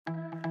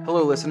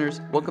Hello,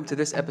 listeners. Welcome to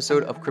this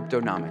episode of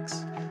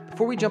Cryptonomix.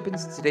 Before we jump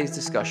into today's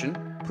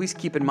discussion, please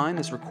keep in mind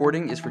this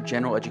recording is for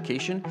general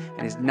education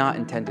and is not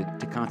intended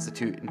to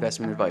constitute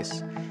investment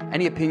advice.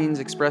 Any opinions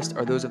expressed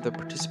are those of the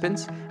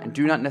participants and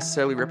do not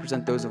necessarily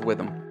represent those of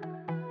Witham.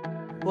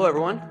 Hello,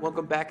 everyone.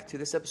 Welcome back to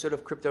this episode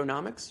of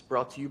Cryptonomix,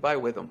 brought to you by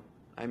Witham.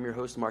 I'm your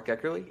host, Mark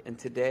Eckerly, and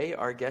today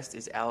our guest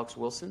is Alex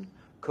Wilson,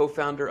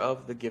 co-founder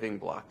of The Giving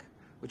Block,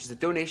 which is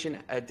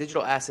a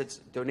digital assets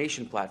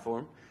donation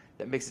platform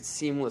that makes it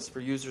seamless for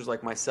users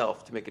like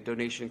myself to make a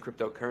donation in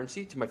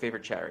cryptocurrency to my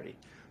favorite charity.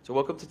 So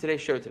welcome to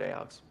today's show today,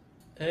 Alex.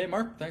 Hey,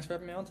 Mark. Thanks for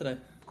having me on today.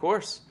 Of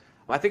course.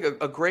 I think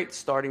a great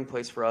starting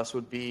place for us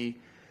would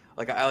be,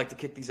 I like to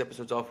kick these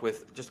episodes off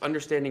with just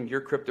understanding your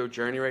crypto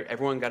journey, right?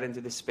 Everyone got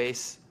into this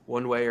space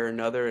one way or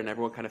another, and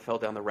everyone kind of fell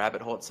down the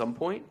rabbit hole at some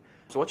point.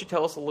 So why don't you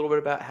tell us a little bit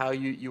about how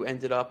you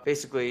ended up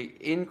basically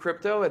in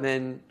crypto and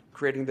then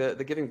creating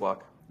the Giving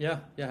Block? Yeah,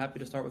 happy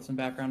to start with some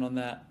background on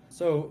that.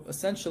 So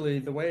essentially,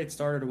 the way it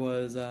started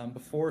was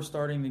before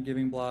starting the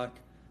Giving Block,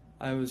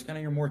 I was kind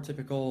of your more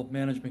typical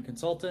management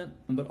consultant,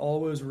 but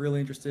always really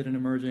interested in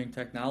emerging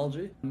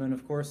technology. And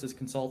of course, as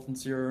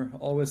consultants, you're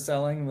always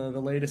selling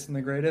the latest and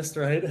the greatest,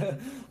 right?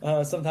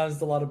 Sometimes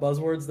it's a lot of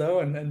buzzwords,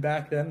 though. And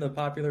back then, the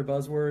popular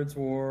buzzwords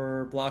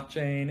were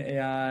blockchain,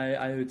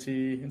 AI,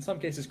 IoT, in some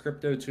cases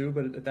crypto too,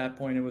 but at that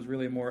point, it was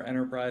really more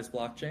enterprise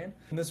blockchain.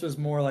 And this was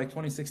more like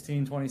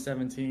 2016,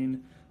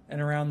 2017. And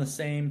around the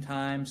same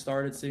time,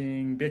 started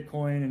seeing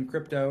Bitcoin and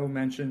crypto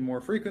mentioned more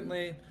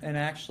frequently, and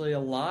actually a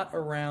lot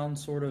around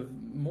sort of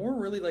more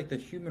really like the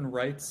human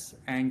rights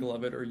angle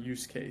of it or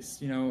use case.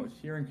 You know,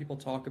 hearing people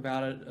talk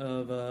about it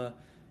of,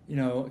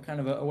 kind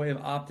of a way of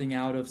opting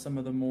out of some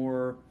of the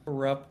more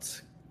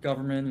corrupt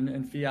government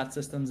and fiat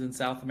systems in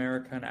South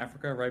America and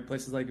Africa, right?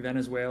 Places like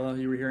Venezuela,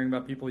 you were hearing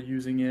about people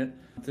using it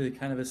to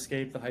kind of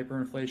escape the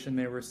hyperinflation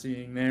they were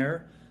seeing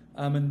there.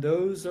 And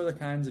those are the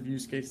kinds of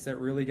use cases that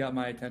really got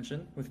my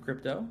attention with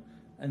crypto.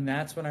 And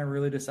that's when I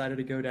really decided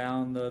to go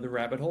down the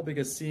rabbit hole,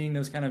 because seeing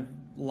those kind of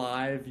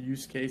live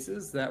use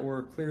cases that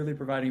were clearly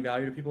providing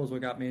value to people is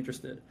what got me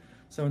interested.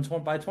 So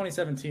by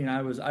 2017,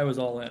 I was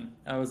all in.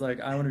 I was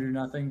like, I want to do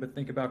nothing but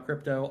think about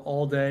crypto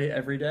all day,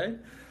 every day.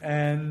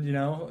 And,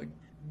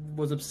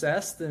 was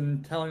obsessed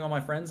and telling all my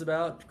friends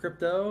about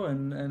crypto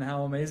and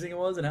how amazing it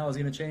was and how it was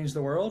going to change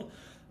the world.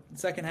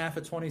 Second half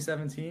of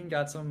 2017,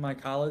 got some of my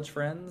college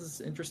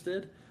friends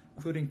interested,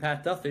 including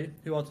Pat Duffy,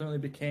 who ultimately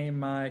became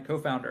my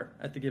co-founder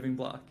at The Giving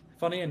Block.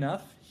 Funny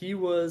enough, he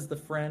was the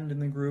friend in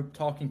the group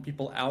talking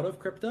people out of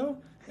crypto,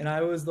 and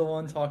I was the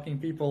one talking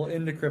people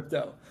into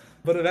crypto.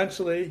 But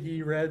eventually,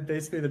 he read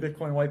basically the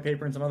Bitcoin white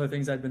paper and some other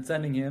things I'd been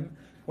sending him,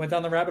 went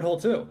down the rabbit hole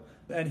too.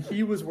 And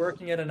he was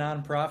working at a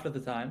nonprofit at the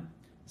time.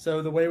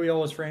 So the way we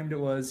always framed it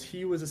was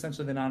he was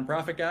essentially the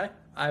nonprofit guy,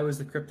 I was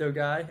the crypto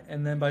guy,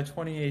 and then by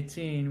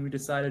 2018 we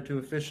decided to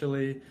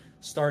officially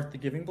start the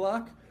Giving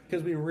Block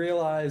because we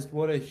realized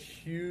what a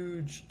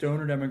huge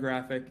donor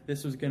demographic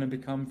this was going to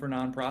become for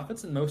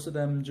nonprofits, and most of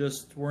them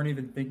just weren't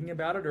even thinking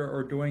about it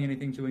or doing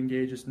anything to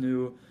engage this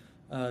new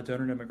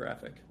donor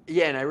demographic.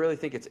 Yeah, and I really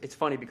think it's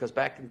funny because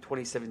back in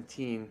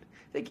 2017,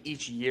 I think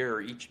each year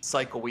or each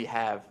cycle we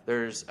have,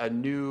 there's a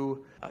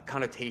new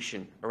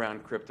connotation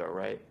around crypto,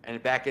 right?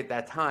 And back at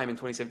that time in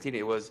 2017,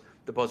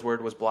 the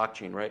buzzword was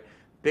blockchain, right?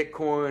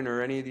 Bitcoin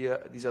or any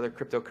of these other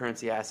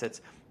cryptocurrency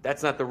assets,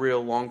 that's not the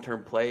real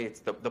long-term play. It's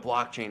the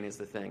blockchain is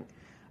the thing.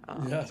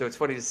 So it's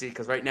funny to see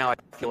because right now I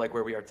feel like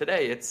where we are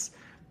today, it's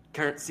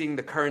seeing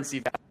the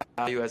currency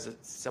value as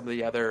some of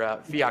the other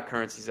fiat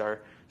currencies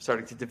are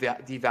starting to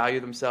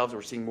devalue themselves.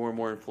 We're seeing more and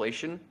more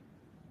inflation.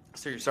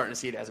 So you're starting to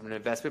see it as an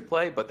investment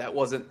play, but that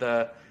wasn't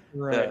the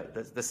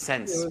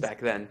sense back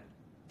then.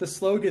 The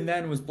slogan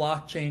then was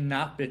blockchain,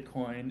 not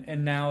Bitcoin,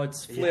 and now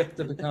it's flipped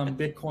to become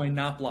Bitcoin,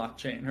 not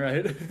blockchain,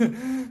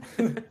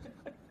 right?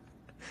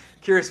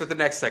 Curious what the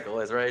next cycle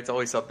is, right? It's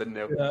always something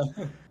new.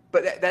 Yeah.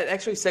 But that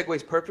actually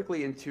segues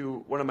perfectly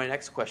into one of my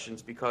next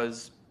questions,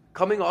 because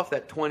coming off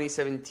that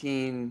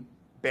 2017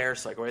 bear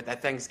cycle, right,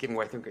 that Thanksgiving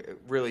where I think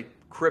really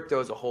crypto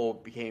as a whole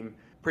became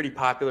pretty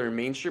popular and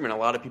mainstream, and a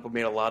lot of people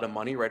made a lot of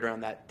money right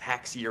around that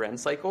tax year-end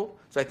cycle.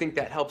 So I think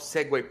that helps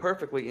segue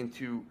perfectly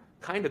into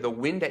kind of the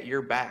wind at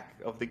your back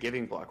of the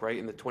Giving Block, right,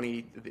 in the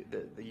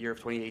year of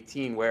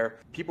 2018, where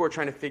people were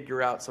trying to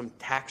figure out some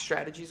tax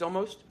strategies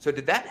almost. So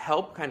did that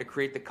help kind of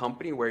create the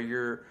company where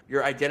you're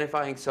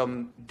identifying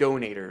some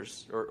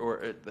donators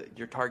or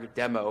your target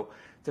demo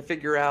to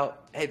figure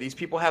out, hey, these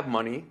people have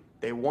money,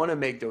 they want to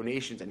make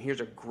donations, and here's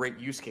a great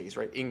use case,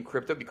 right, in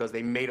crypto because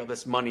they made all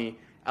this money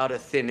out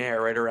of thin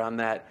air right around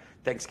that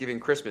Thanksgiving,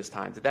 Christmas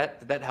time. Did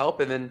that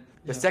help? And then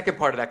the second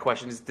part of that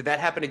question is, did that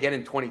happen again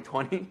in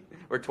 2020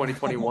 or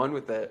 2021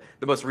 with the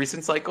most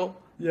recent cycle?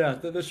 Yeah,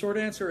 the short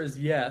answer is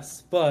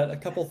yes, but a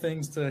couple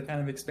things to kind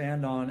of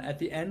expand on. At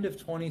the end of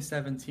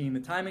 2017, the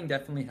timing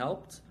definitely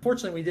helped.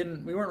 Fortunately,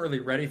 we weren't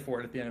really ready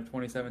for it at the end of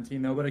 2017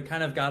 though, but it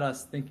kind of got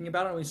us thinking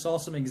about it, and we saw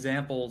some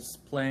examples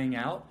playing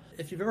out.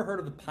 If you've ever heard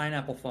of the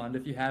Pineapple Fund,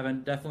 if you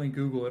haven't, definitely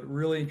Google it.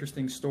 Really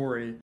interesting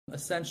story.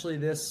 Essentially,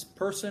 this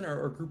person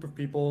or group of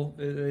people,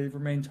 they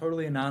remain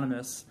totally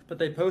anonymous, but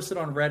they posted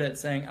on Reddit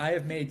saying, I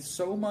have made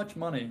so much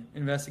money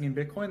investing in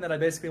Bitcoin that I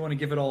basically want to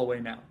give it all away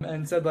now.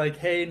 And said like,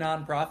 hey,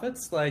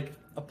 nonprofits, like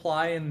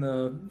apply in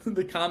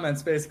the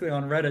comments basically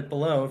on Reddit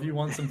below if you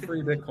want some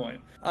free Bitcoin.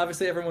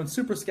 Obviously, everyone's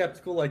super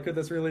skeptical, like, could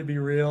this really be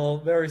real?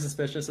 Very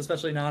suspicious,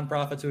 especially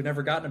nonprofits who had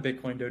never gotten a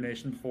Bitcoin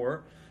donation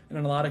before. And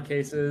in a lot of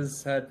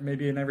cases had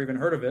maybe never even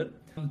heard of it.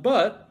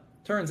 But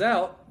turns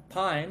out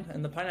Pine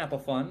and the Pineapple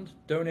Fund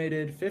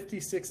donated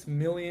 $56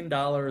 million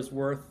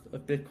worth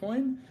of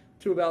Bitcoin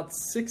to about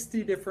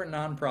 60 different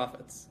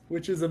nonprofits,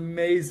 which is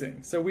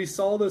amazing. So we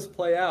saw this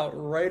play out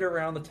right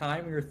around the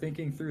time we were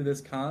thinking through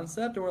this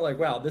concept, and we're like,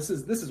 wow, this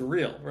is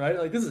real, right?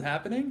 Like, this is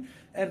happening,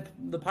 and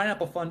the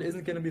Pineapple Fund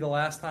isn't going to be the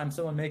last time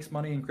someone makes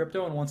money in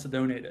crypto and wants to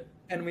donate it.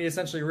 And we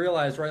essentially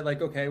realized, right,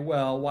 like, okay,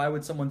 well, why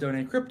would someone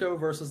donate crypto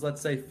versus,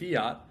 let's say,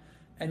 fiat?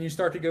 And you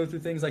start to go through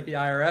things like the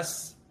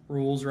IRS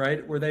rules,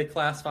 right, where they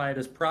classify it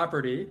as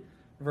property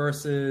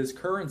versus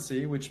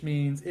currency, which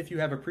means if you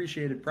have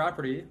appreciated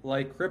property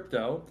like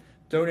crypto,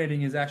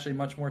 donating is actually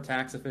much more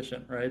tax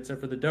efficient, right? So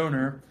for the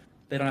donor,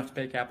 they don't have to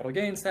pay capital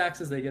gains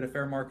taxes, they get a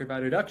fair market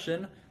value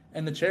deduction,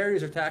 and the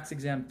charities are tax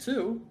exempt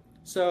too.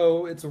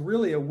 So it's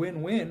really a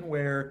win-win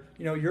where,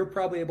 you know, you're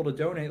probably able to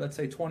donate, let's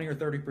say 20 or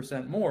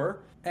 30% more,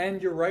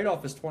 and your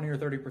write-off is 20 or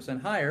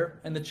 30% higher,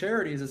 and the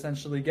charity is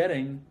essentially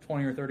getting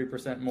 20 or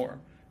 30% more,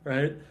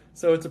 right?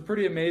 So it's a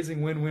pretty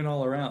amazing win-win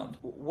all around.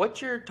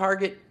 What's your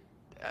target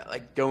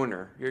like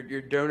donor,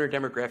 your donor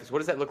demographics? What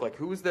does that look like?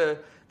 Who's the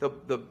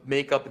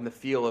makeup and the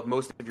feel of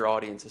most of your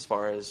audience as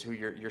far as who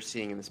you're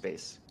seeing in the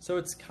space? So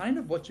it's kind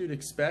of what you'd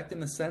expect in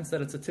the sense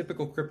that it's a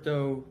typical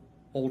crypto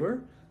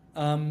holder,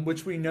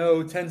 which we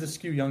know tends to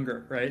skew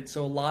younger, right?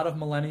 So a lot of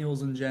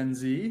millennials and Gen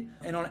Z,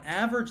 and on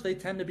average, they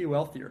tend to be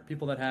wealthier,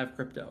 people that have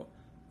crypto.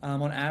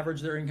 On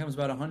average, their income is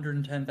about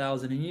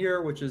 $110,000 a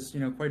year, which is, you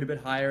know, quite a bit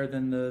higher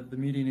than the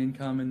median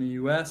income in the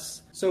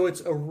U.S. So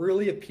it's a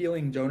really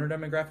appealing donor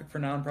demographic for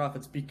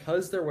nonprofits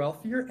because they're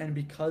wealthier and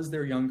because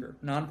they're younger.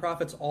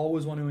 Nonprofits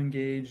always want to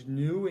engage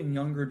new and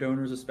younger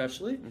donors,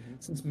 especially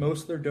since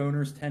most of their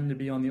donors tend to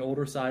be on the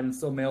older side and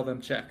still mail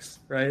them checks,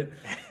 right?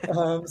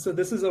 So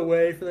this is a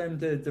way for them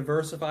to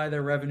diversify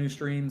their revenue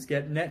streams,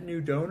 get net new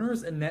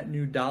donors and net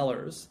new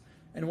dollars.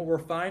 And what we're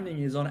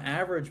finding is, on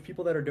average,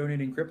 people that are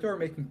donating crypto are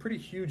making pretty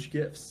huge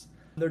gifts.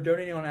 They're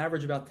donating on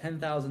average about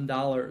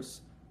 $10,000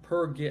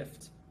 per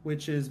gift,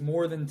 which is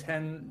more than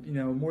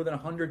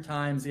 100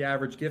 times the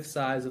average gift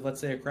size of, let's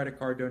say, a credit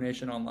card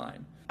donation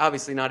online.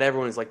 Obviously, not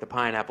everyone is like the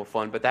Pineapple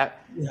Fund, but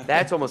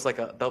that's almost like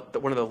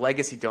one of the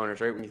legacy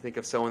donors, right? When you think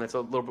of someone that's a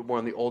little bit more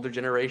on the older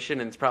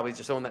generation, and it's probably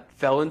just someone that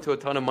fell into a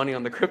ton of money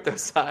on the crypto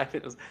side.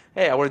 It was,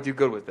 hey, I want to do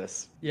good with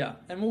this. Yeah,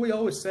 and what we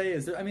always say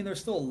is, there's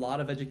still a lot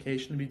of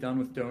education to be done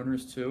with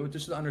donors too,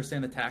 just to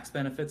understand the tax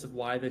benefits of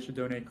why they should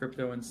donate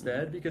crypto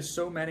instead, because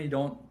so many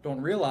don't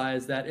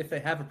realize that if they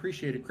have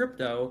appreciated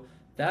crypto,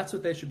 that's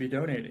what they should be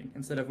donating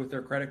instead of with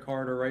their credit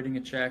card or writing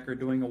a check or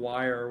doing a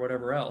wire or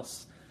whatever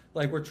else.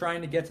 Like, we're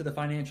trying to get to the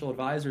financial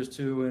advisors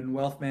too, and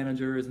wealth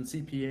managers and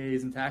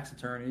CPAs and tax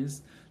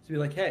attorneys to be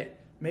like, hey,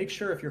 make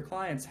sure if your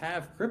clients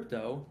have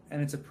crypto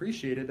and it's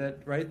appreciated that,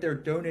 right, they're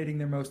donating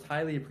their most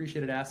highly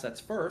appreciated assets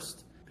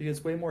first, because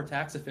it's way more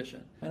tax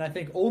efficient. And I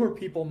think older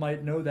people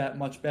might know that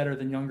much better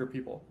than younger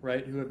people,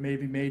 right, who have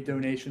maybe made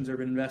donations or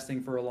been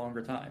investing for a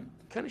longer time.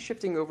 Kind of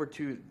shifting over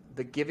to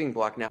the giving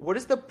block now, what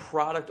does the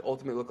product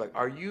ultimately look like?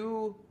 Are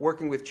you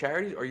working with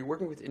charities? Are you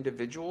working with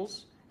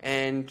individuals?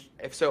 And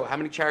if so, how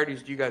many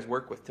charities do you guys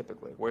work with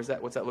typically? What's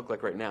that look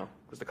like right now?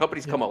 Because the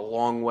company's come a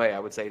long way, I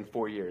would say, in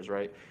 4 years,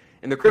 right?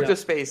 In the crypto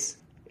space,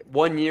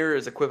 1 year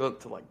is equivalent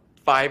to like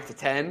 5 to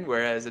 10,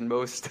 whereas in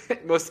most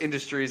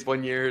industries,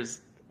 1 year is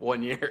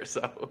 1 year.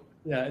 So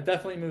yeah, it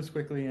definitely moves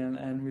quickly,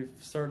 and we've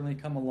certainly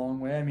come a long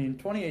way.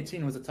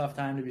 2018 was a tough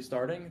time to be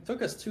starting. It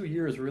took us 2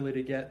 years really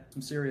to get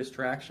some serious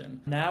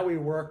traction. Now we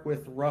work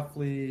with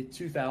roughly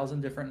 2,000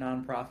 different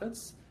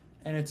nonprofits.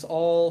 And it's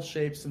all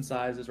shapes and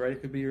sizes, right?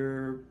 It could be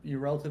your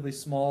relatively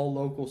small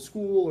local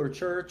school or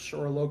church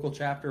or a local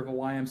chapter of a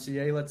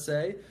YMCA, let's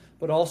say,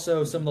 but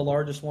also some of the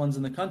largest ones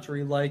in the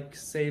country like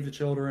Save the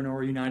Children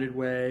or United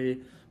Way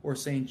or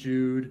St.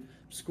 Jude,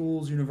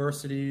 schools,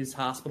 universities,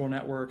 hospital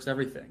networks,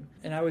 everything.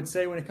 And I would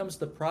say when it comes to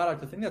the product,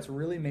 the thing that's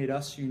really made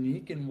us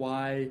unique and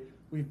why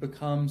we've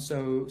become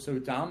so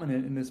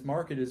dominant in this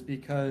market is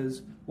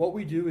because what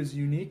we do is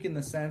unique in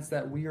the sense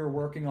that we are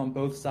working on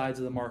both sides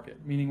of the market,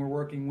 meaning we're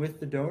working with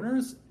the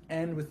donors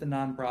and with the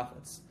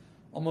nonprofits.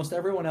 Almost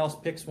everyone else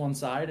picks one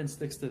side and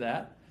sticks to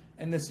that,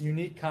 and this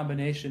unique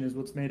combination is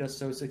what's made us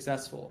so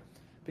successful.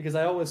 Because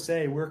I always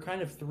say we're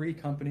kind of 3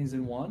 companies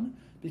in one,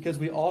 because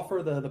we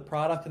offer the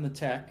product and the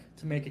tech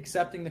to make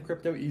accepting the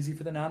crypto easy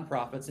for the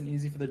nonprofits and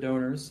easy for the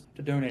donors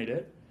to donate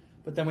it.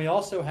 But then we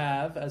also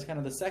have, as kind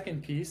of the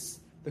second piece,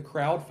 the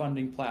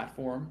crowdfunding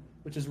platform,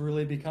 which has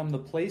really become the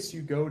place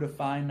you go to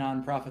find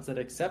nonprofits that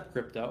accept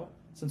crypto,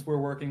 since we're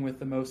working with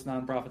the most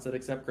nonprofits that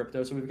accept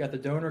crypto. So we've got the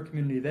donor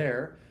community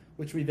there,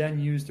 which we then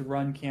use to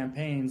run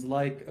campaigns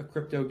like a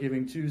Crypto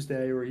Giving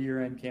Tuesday or a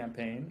year-end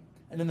campaign.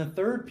 And then the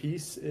third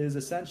piece is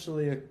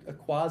essentially a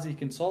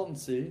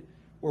quasi-consultancy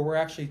where we're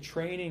actually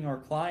training our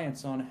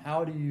clients on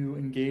how do you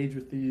engage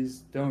with these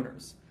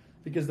donors.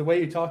 Because the way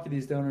you talk to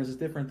these donors is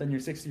different than your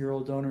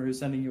 60-year-old donor who's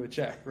sending you a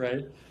check,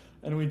 right?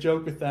 And we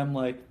joke with them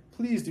like,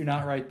 please do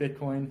not write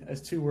Bitcoin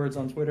as 2 words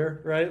on Twitter,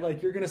 right?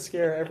 Like you're going to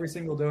scare every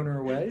single donor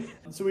away.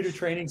 So we do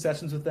training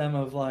sessions with them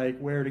of like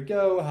where to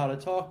go, how to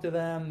talk to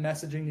them,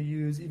 messaging to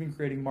use, even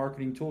creating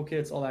marketing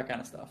toolkits, all that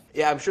kind of stuff.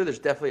 Yeah, I'm sure there's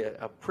definitely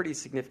a pretty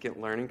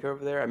significant learning curve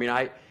there. I mean,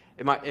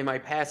 in my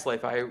past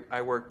life,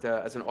 I worked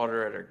as an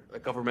auditor at a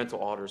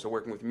governmental auditor, so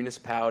working with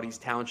municipalities,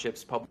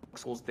 townships, public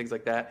schools, things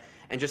like that,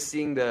 and just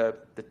seeing the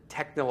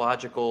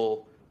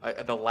technological,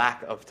 the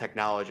lack of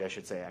technology, I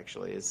should say,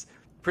 actually, is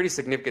pretty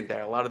significant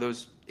there. A lot of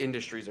those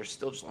industries are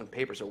still just on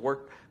paper. So we're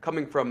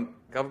coming from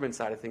government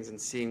side of things and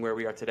seeing where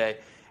we are today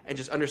and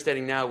just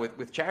understanding now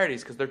with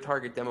charities, because their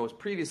target demo was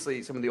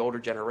previously some of the older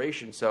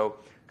generation. So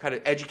kind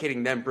of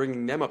educating them,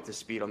 bringing them up to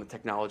speed on the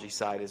technology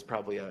side is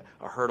probably a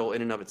hurdle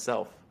in and of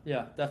itself.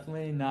 Yeah,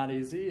 definitely not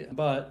easy,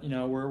 but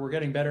we're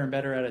getting better and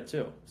better at it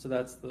too. So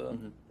that's the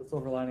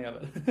silver lining of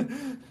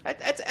it.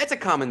 That's a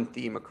common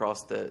theme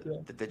across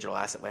the digital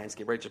asset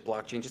landscape, right? Just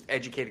blockchain, just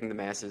educating the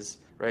masses,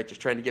 right? Just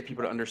trying to get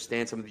people to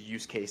understand some of the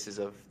use cases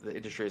of the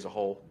industry as a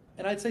whole.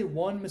 And I'd say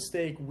one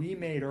mistake we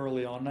made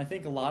early on, and I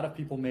think a lot of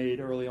people made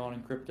early on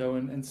in crypto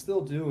and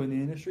still do in the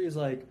industry, is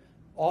like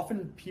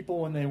often people,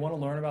 when they want to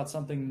learn about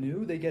something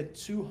new, they get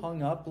too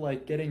hung up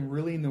like getting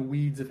really in the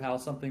weeds of how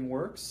something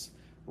works,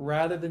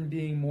 rather than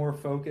being more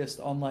focused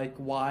on like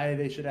why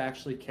they should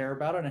actually care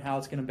about it and how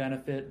it's going to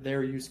benefit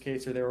their use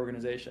case or their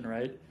organization,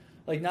 right?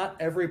 Like not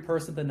every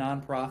person at the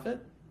nonprofit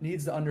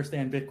needs to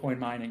understand Bitcoin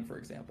mining, for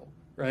example,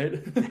 right?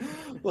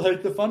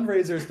 Like the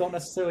fundraisers don't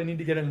necessarily need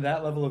to get into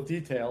that level of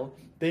detail.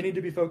 They need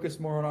to be focused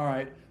more on, all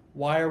right,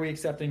 why are we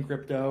accepting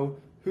crypto?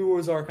 Who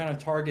was our kind of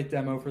target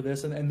demo for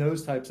this, and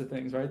those types of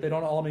things, right? They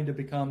don't all need to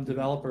become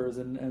developers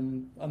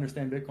and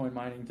understand Bitcoin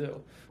mining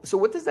too. So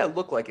what does that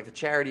look like if a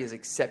charity is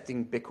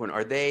accepting Bitcoin?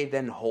 Are they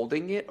then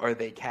holding it? Are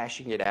they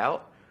cashing it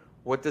out?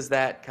 What does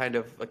that kind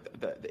of, like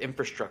the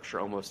infrastructure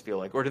almost feel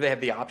like? Or do they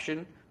have the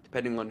option,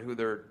 depending on who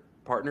they're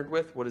partnered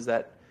with? What is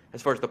that,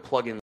 as far as the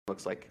plugin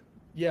looks like?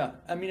 Yeah,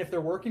 I mean, if they're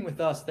working with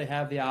us, they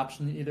have the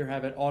option to either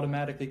have it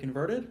automatically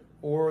converted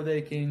or they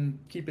can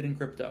keep it in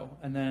crypto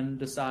and then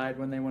decide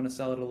when they want to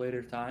sell it at a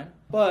later time.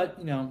 But,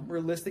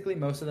 realistically,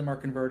 most of them are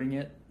converting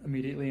it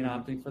immediately and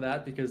opting for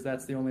that because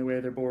that's the only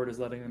way their board is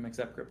letting them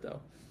accept crypto.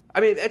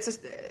 I mean,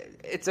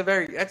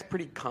 that's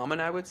pretty common,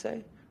 I would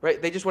say, right?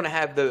 They just want to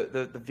have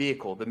the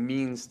vehicle, the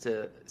means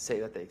to say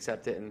that they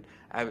accept it and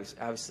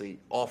obviously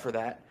offer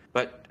that.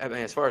 But I mean,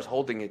 as far as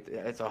holding it,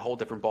 it's a whole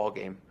different ball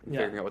game and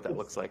figuring out what that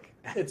looks like.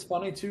 It's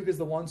funny too, because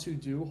the ones who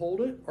do hold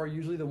it are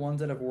usually the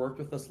ones that have worked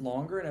with us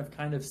longer and have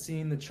kind of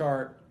seen the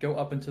chart go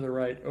up and to the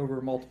right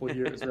over multiple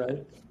years,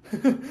 right?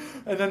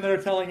 And then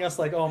they're telling us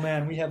like, oh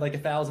man, we had like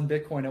 1,000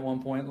 Bitcoin at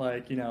one point,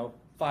 like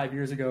 5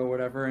 years ago or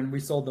whatever, and we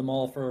sold them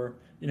all for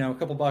a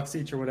couple bucks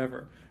each or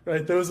whatever,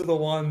 right? Those are the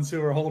ones who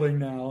are holding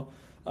now.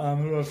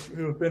 Who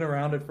have been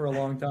around it for a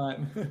long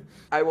time.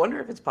 I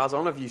wonder if it's possible.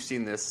 I don't know if you've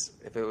seen this,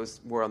 if it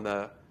was more on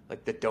the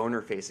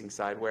donor facing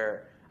side,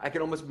 where I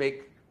can almost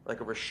make like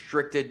a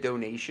restricted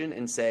donation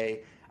and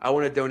say, I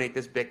want to donate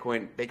this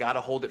Bitcoin. They got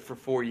to hold it for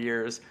 4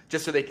 years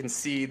just so they can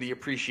see the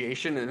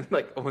appreciation and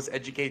like almost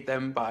educate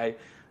them by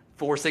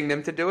forcing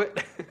them to do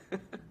it.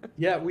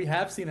 Yeah, we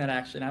have seen that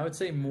action. I would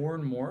say more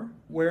and more,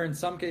 where in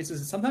some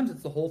cases, sometimes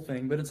it's the whole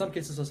thing, but in some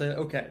cases they'll say,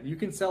 okay, you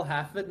can sell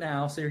half of it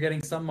now, so you're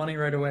getting some money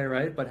right away,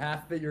 right? But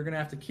half of it you're going to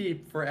have to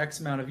keep for X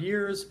amount of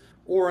years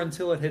or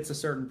until it hits a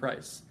certain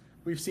price.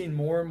 We've seen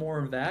more and more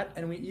of that,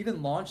 and we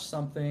even launched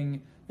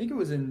something, I think it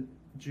was in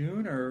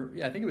June,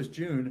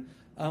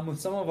 with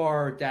some of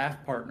our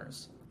DAF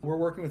partners. We're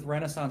working with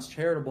Renaissance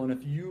Charitable, and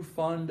if you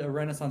fund a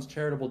Renaissance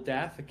Charitable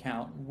DAF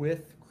account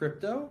with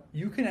crypto,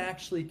 you can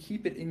actually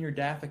keep it in your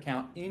DAF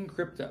account in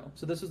crypto.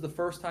 So this is the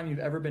first time you've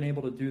ever been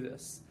able to do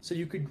this. So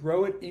you could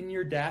grow it in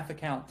your DAF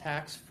account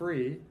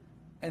tax-free,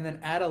 and then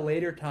at a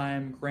later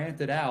time grant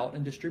it out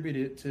and distribute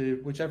it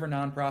to whichever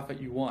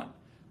nonprofit you want.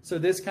 So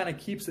this kind of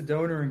keeps the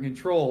donor in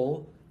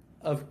control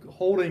of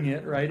holding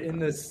it, right, in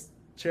this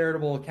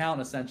charitable account,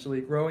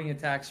 essentially, growing it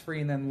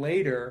tax-free, and then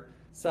later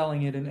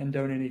selling it and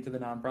donating it to the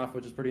nonprofit,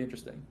 which is pretty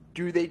interesting.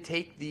 Do they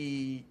take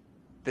the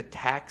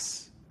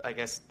tax, I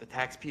guess, the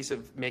tax piece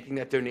of making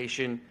that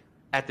donation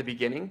at the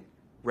beginning,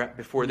 right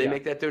before they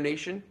make that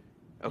donation?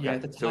 Okay. Yeah,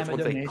 at the time of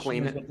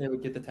donation is what they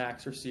would get the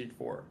tax receipt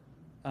for.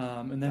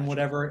 And then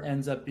whatever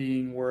ends up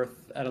being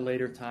worth at a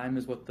later time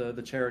is what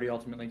the charity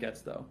ultimately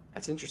gets, though.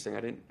 That's interesting. I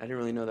didn't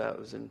really know that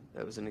was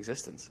in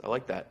existence. I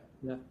like that.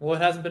 Yeah. Well,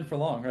 it hasn't been for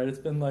long, right? It's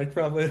been like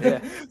probably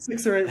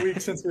 6 or 8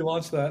 weeks since we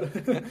launched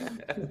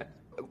that.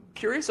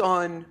 Curious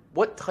on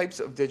what types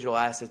of digital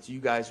assets you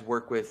guys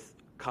work with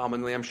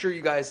commonly. I'm sure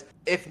you guys,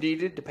 if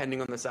needed,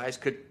 depending on the size,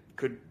 could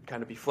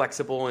kind of be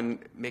flexible and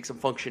make some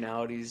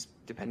functionalities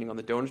depending on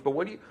the donors. But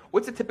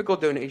what's a typical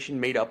donation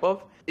made up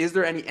of? Is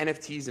there any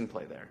NFTs in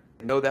play there?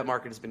 I know that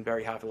market has been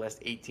very hot for the last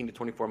 18 to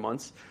 24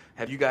 months.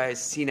 Have you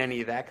guys seen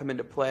any of that come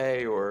into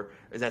play, or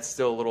is that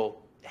still a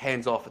little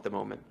hands off at the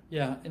moment?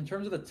 Yeah, in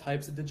terms of the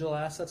types of digital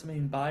assets, I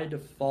mean, by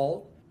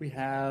default, we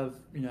have,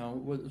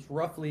 what's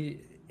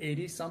roughly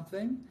 80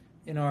 something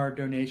in our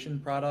donation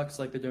products,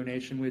 like the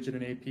donation widget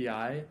and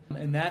API.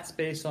 And that's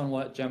based on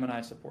what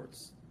Gemini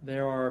supports.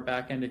 They're our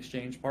back-end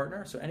exchange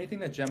partner. So anything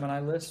that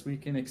Gemini lists, we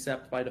can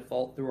accept by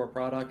default through our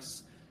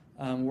products,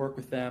 work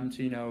with them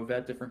to,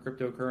 vet different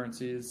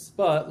cryptocurrencies.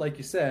 But like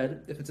you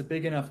said, if it's a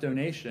big enough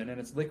donation and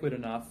it's liquid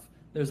enough,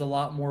 there's a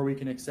lot more we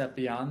can accept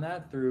beyond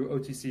that through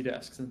OTC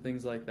desks and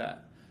things like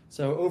that.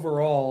 So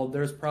overall,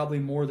 there's probably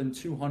more than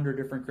 200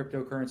 different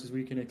cryptocurrencies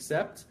we can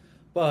accept,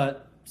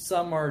 but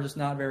some are just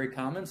not very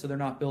common, so they're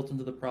not built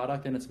into the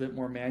product and it's a bit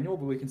more manual,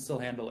 but we can still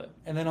handle it.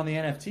 And then on the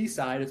NFT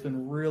side, it's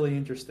been really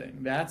interesting.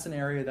 That's an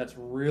area that's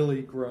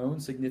really grown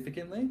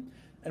significantly,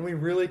 and we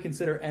really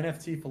consider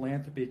NFT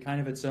philanthropy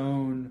kind of its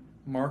own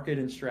market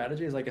and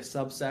strategy as like a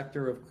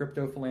subsector of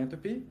crypto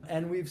philanthropy.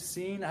 And we've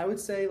seen, I would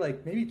say,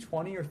 like maybe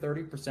 20 or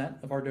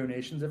 30% of our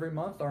donations every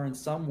month are in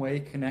some way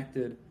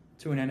connected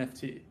to an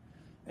NFT.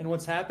 And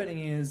what's happening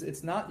is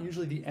it's not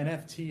usually the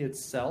NFT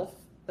itself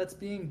that's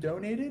being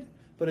donated,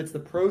 but it's the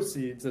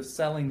proceeds of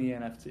selling the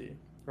NFT,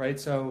 right?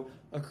 So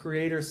a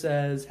creator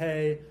says,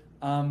 hey,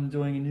 I'm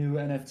doing a new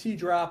NFT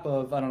drop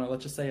of, I don't know,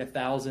 let's just say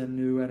 1,000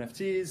 new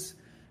NFTs,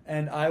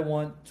 and I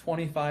want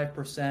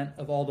 25%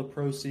 of all the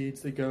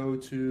proceeds to go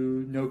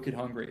to No Kid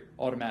Hungry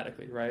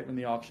automatically, right, when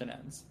the auction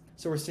ends.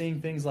 So we're seeing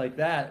things like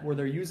that where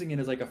they're using it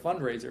as like a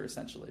fundraiser,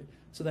 essentially.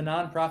 So the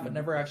nonprofit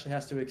never actually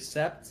has to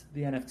accept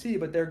the NFT,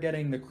 but they're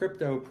getting the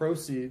crypto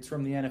proceeds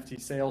from the NFT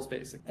sales,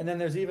 basically. And then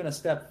there's even a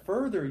step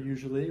further,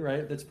 usually,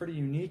 right, that's pretty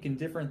unique and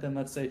different than,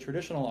 let's say,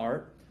 traditional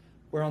art,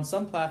 where on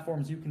some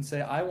platforms you can say,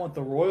 I want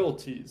the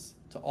royalties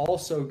to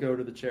also go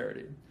to the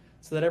charity.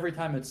 So that every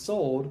time it's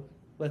sold,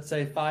 let's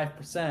say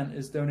 5%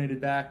 is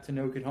donated back to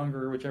No Kid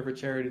Hunger, whichever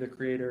charity the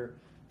creator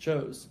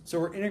chose. So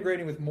we're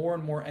integrating with more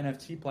and more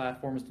NFT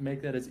platforms to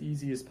make that as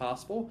easy as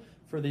possible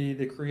for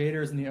the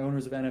creators and the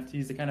owners of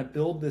NFTs to kind of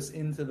build this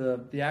into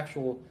the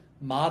actual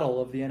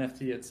model of the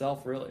NFT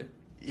itself, really.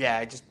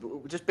 Yeah,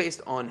 just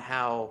based on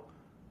how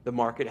the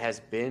market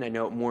has been, I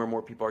know more and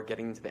more people are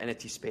getting into the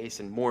NFT space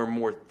and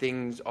more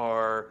things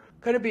are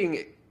kind of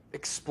being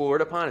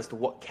explored upon as to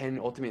what can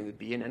ultimately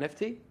be an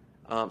NFT.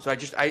 So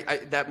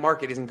that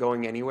market isn't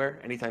going anywhere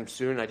anytime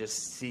soon. I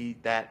just see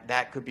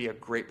that could be a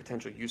great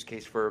potential use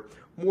case for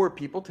more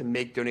people to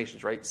make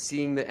donations, right?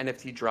 Seeing the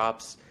NFT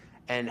drops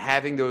and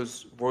having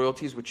those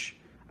royalties, which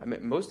I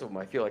mean, most of them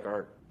I feel like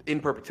are in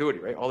perpetuity,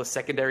 right? All the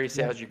secondary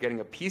sales, You're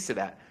getting a piece of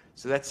that.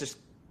 So that's just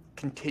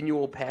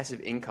continual passive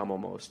income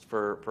almost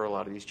for a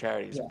lot of these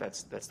charities. Yeah.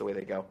 That's the way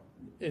they go.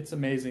 It's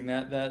amazing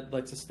that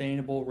like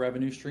sustainable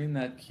revenue stream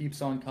that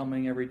keeps on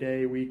coming every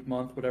day, week,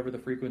 month, whatever the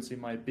frequency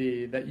might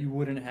be, that you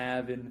wouldn't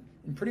have in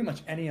pretty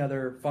much any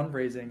other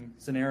fundraising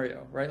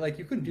scenario, right? Like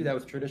you couldn't do that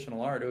with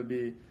traditional art. It would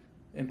be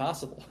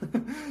impossible.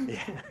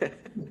 Yeah,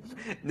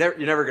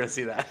 you're never going to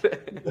see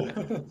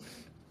that.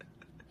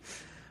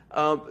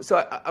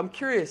 So I'm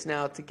curious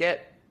now to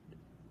get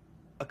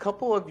a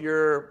couple of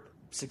your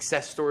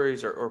success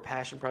stories or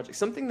passion projects,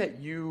 something that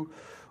if you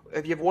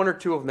have one or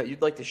two of them that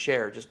you'd like to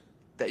share, just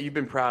that you've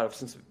been proud of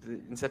since the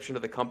inception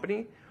of the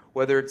company,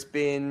 whether it's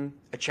been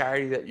a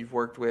charity that you've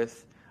worked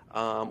with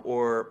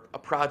or a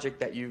project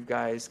that you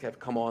guys have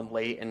come on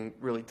late and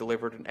really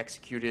delivered and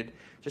executed.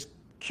 Just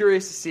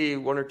curious to see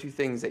one or two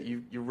things that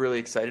you're really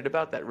excited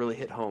about that really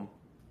hit home.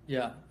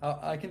 Yeah,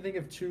 I can think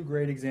of two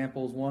great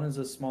examples. One is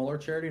a smaller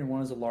charity and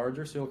one is a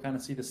larger, so you'll kind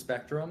of see the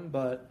spectrum.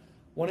 But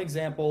one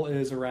example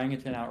is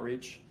Orangutan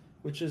Outreach,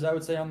 which is, I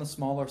would say, on the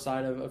smaller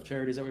side of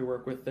charities that we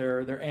work with.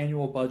 Their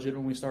annual budget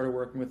when we started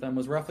working with them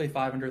was roughly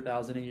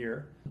 $500,000 a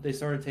year. They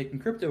started taking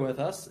crypto with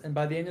us, and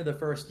by the end of the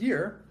first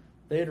year,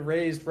 they had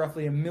raised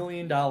roughly $1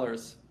 million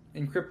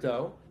in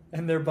crypto,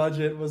 and their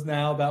budget was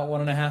now about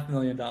 $1.5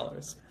 million.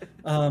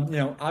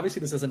 Obviously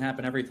this doesn't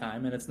happen every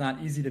time, and it's not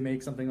easy to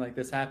make something like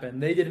this happen.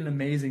 They did an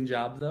amazing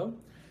job, though,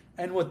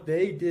 and what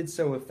they did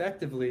so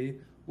effectively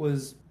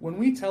was when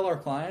we tell our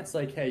clients,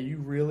 like, hey, you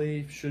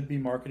really should be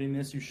marketing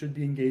this, you should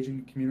be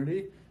engaging the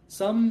community,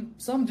 some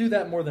do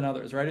that more than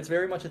others, right? It's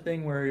very much a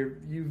thing where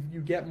you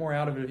get more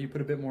out of it if you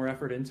put a bit more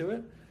effort into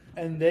it.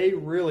 And they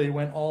really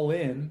went all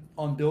in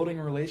on building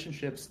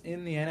relationships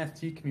in the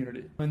NFT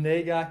community. When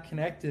they got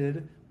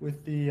connected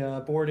with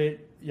the Bored Ape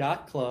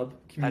Yacht Club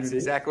community. That's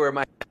exactly where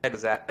my head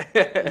was at.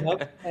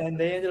 Yep. And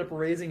they ended up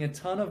raising a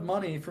ton of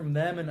money from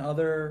them and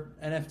other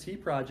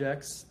NFT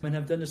projects and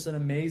have done just an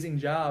amazing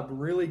job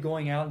really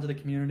going out into the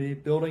community,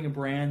 building a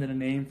brand and a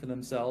name for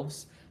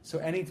themselves. So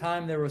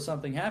anytime there was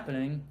something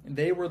happening,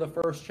 they were the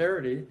first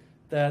charity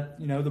that,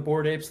 the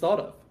Bored Apes thought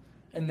of.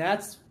 And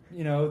that's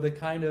the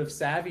kind of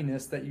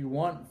savviness that you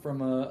want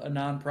from a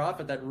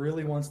nonprofit that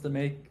really wants to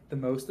make the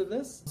most of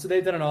this. So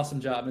they've done an awesome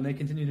job, and they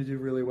continue to do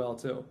really well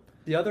too.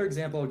 The other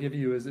example I'll give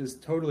you is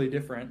totally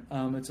different.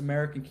 It's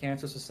American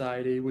Cancer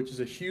Society, which is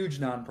a huge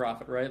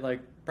nonprofit, right?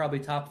 Like probably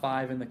top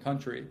 5 in the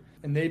country.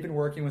 And they've been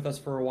working with us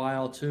for a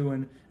while too.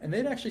 And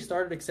they'd actually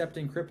started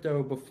accepting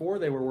crypto before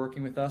they were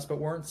working with us, but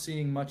weren't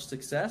seeing much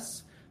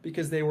success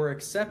because they were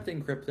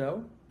accepting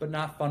crypto, but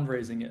not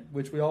fundraising it,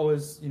 which we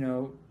always,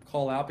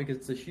 call out because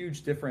it's a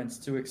huge difference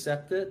to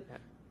accept it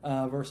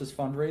versus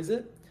fundraise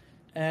it.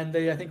 And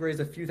they, I think,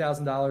 raised a few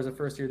 $1,000s the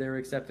first year they were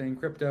accepting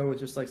crypto with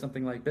just like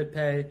something like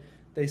BitPay.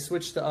 They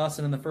switched to us,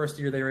 and in the first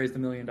year they raised $1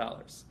 million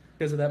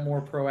because of that more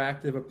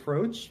proactive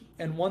approach.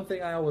 And one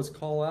thing I always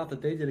call out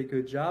that they did a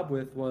good job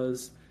with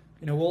was,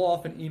 we'll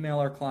often email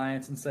our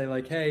clients and say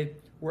like, hey,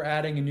 we're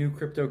adding a new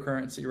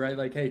cryptocurrency, right?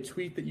 Like, hey,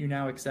 tweet that you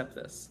now accept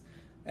this.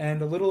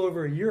 And a little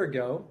over a year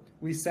ago,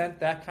 we sent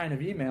that kind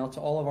of email to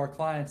all of our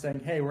clients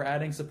saying, hey, we're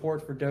adding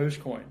support for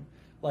Dogecoin.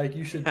 Like,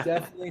 you should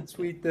definitely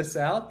tweet this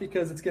out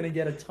because it's going to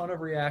get a ton of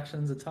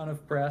reactions, a ton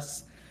of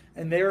press.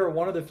 And they were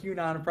one of the few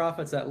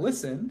nonprofits that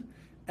listened.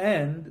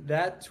 And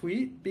that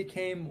tweet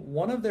became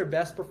one of their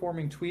best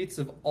performing tweets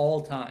of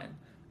all time.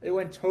 It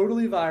went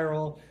totally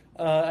viral.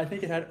 I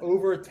think it had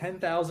over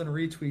 10,000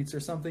 retweets or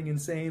something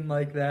insane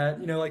like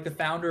that. Like the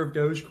founder of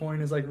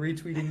Dogecoin is like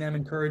retweeting them,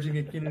 encouraging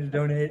the community to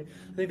donate.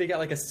 I think they got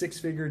like a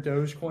 6-figure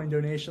Dogecoin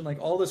donation. Like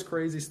all this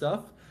crazy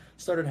stuff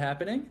started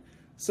happening.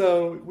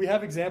 So we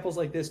have examples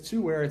like this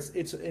too, where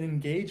it's an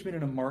engagement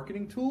and a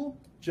marketing tool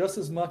just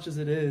as much as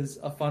it is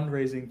a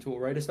fundraising tool,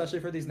 right? Especially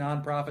for these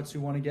nonprofits who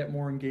want to get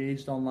more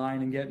engaged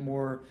online and get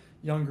more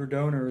younger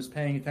donors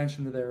paying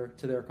attention to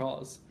their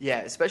cause. Yeah,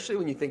 especially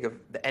when you think of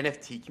the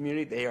NFT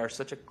community, they are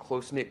such a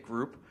close-knit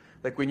group.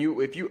 Like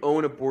if you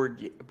own a Bored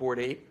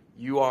Ape,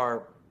 you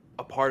are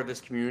a part of this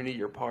community.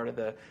 You're part of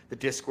the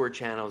Discord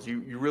channels.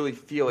 You really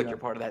feel like you're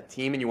part of that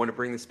team, and you want to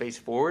bring the space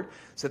forward.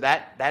 So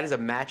that is a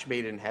match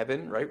made in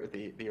heaven, right? With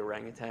the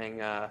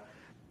orangutan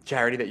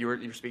charity that you were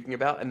speaking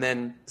about, and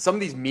then some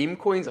of these meme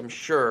coins. I'm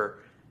sure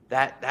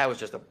that was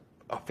just a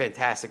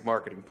fantastic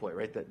marketing play,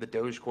 right? The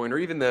Dogecoin, or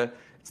even the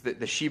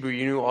Shiba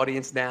Inu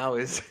audience now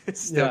is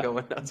still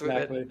going nuts with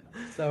it.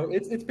 So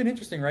it's been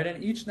interesting, right?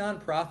 And each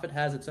nonprofit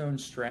has its own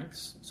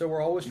strengths. So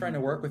we're always trying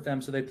to work with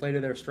them so they play to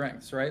their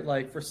strengths, right?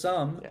 Like for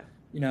some,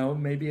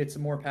 maybe it's a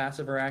more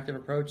passive or active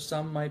approach.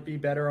 Some might be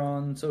better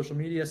on social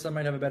media. Some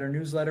might have a better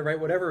newsletter, right?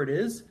 Whatever it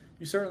is,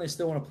 you certainly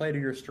still want to play to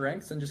your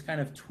strengths and just kind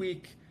of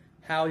tweak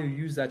how you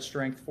use that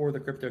strength for the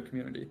crypto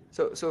community.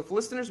 So if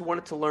listeners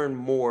wanted to learn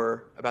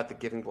more about the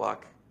Giving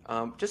Block,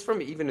 just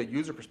from even a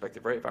user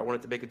perspective, right? If I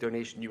wanted to make a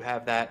donation, you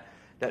have that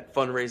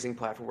fundraising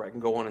platform where I can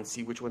go on and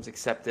see which ones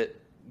accept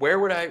it.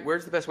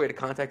 Where's the best way to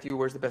contact you?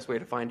 Where's the best way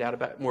to find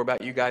out more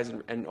about you guys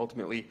and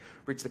ultimately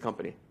reach the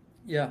company?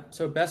 Yeah,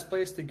 so best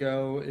place to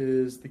go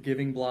is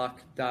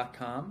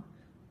thegivingblock.com.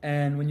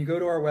 And when you go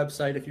to our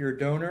website, if you're a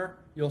donor,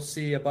 you'll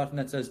see a button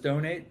that says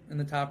donate in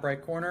the top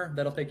right corner.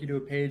 That'll take you to a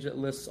page that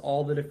lists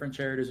all the different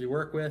charities you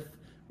work with,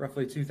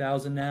 roughly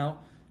 2,000 now.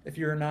 If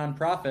you're a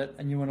nonprofit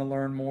and you want to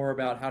learn more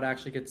about how to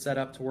actually get set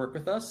up to work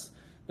with us,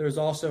 there's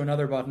also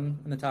another button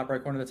in the top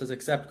right corner that says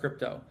accept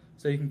crypto.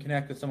 So you can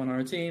connect with someone on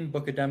our team,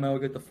 book a demo,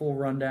 get the full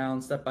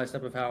rundown,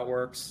 step-by-step of how it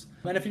works.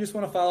 And if you just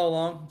want to follow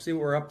along, see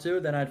what we're up to,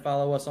 then I'd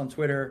follow us on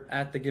Twitter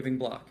at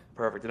 @TheGivingBlock.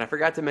 Perfect. And I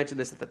forgot to mention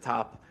this at the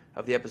top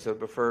of the episode,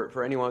 but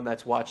for anyone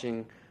that's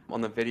watching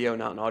on the video,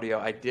 not in audio,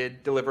 I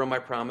did deliver on my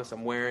promise.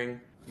 I'm wearing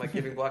my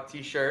Giving Block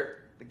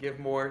t-shirt, the Give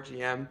More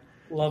GM.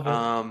 Love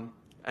it.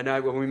 I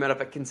know when we met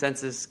up at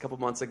Consensus a couple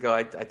months ago,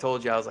 I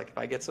told you, I was like, if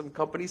I get some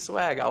company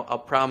swag, I'll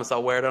promise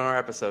I'll wear it on our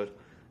episode.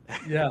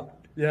 Yeah.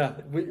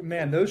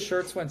 Man, those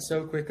shirts went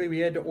so quickly. We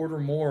had to order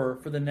more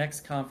for the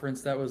next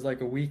conference that was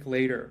like a week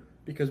later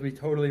because we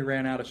totally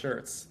ran out of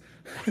shirts.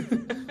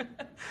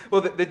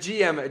 Well, the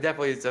GM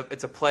definitely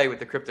it's a play with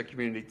the crypto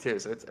community too.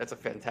 So it's a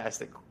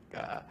fantastic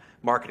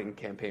marketing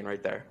campaign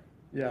right there.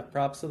 Yeah,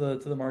 props to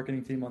the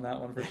marketing team on that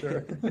one for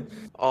sure.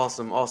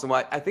 Awesome.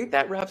 Well, I think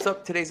that wraps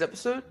up today's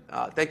episode.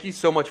 Thank you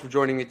so much for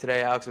joining me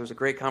today, Alex. It was a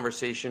great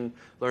conversation,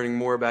 learning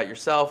more about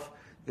yourself,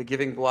 the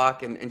Giving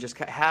Block, and just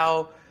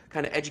how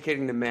kind of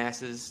educating the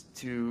masses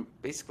to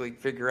basically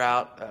figure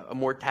out a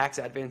more tax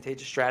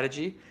advantageous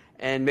strategy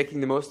and making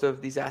the most of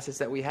these assets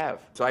that we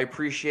have. So I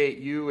appreciate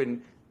you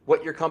and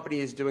what your company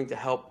is doing to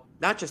help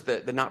not just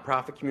the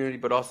not-profit community,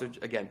 but also,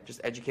 again,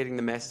 just educating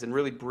the masses and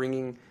really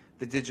bringing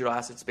the digital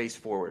asset space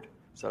forward.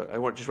 So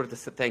I just wanted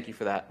to thank you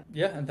for that.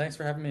 Yeah, and thanks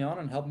for having me on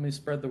and helping me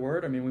spread the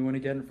word. I mean, we want to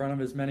get in front of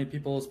as many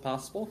people as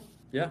possible.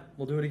 Yeah,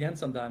 we'll do it again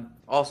sometime.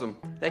 Awesome.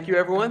 Thank you,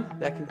 everyone.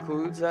 That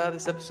concludes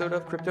this episode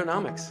of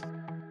Cryptonomix.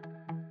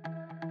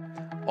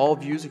 All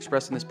views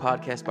expressed in this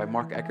podcast by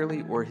Mark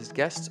Eckerly or his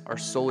guests are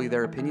solely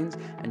their opinions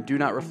and do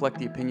not reflect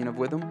the opinion of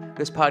Witham.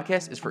 This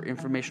podcast is for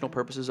informational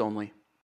purposes only.